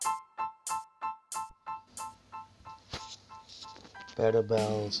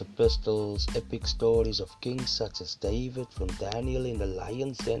parables, epistles, epic stories of kings such as David, from Daniel in the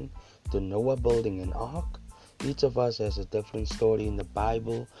lion's den to Noah building an ark. Each of us has a different story in the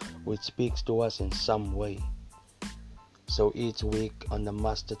Bible which speaks to us in some way. So each week on the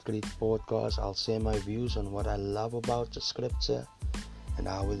Mustard Creed podcast, I'll share my views on what I love about the scripture and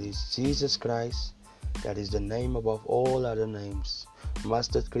how it is Jesus Christ that is the name above all other names.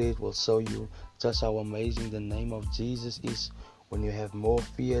 Mustard Creed will show you just how amazing the name of Jesus is when you have more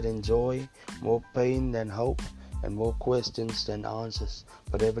fear than joy, more pain than hope, and more questions than answers.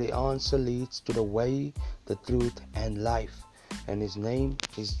 But every answer leads to the way, the truth, and life. And his name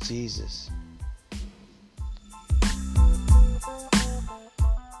is Jesus.